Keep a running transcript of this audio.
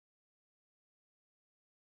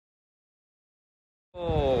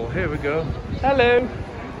Oh, here we go. Hello.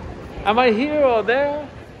 Am I here or there?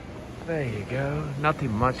 There you go.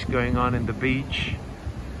 Nothing much going on in the beach.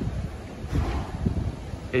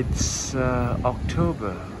 It's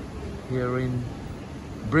October here in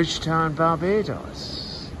Bridgetown,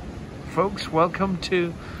 Barbados. Folks, welcome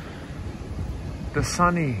to the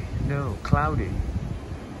sunny, no, cloudy,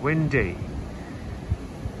 windy,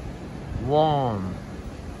 warm,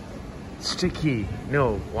 sticky,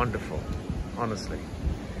 no, wonderful, honestly.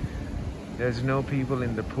 There's no people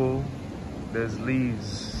in the pool. There's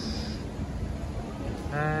leaves.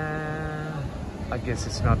 I guess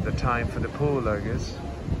it's not the time for the pool, I guess.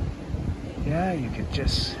 Yeah, you can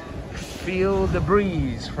just feel the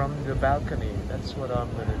breeze from the balcony. That's what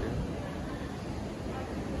I'm gonna do.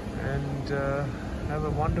 And have a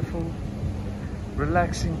wonderful,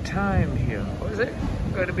 relaxing time here. What is it?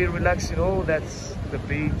 Going to be relaxing. Oh, that's the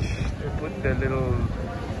beach. They put the little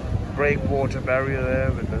breakwater barrier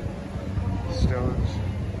there with the stone.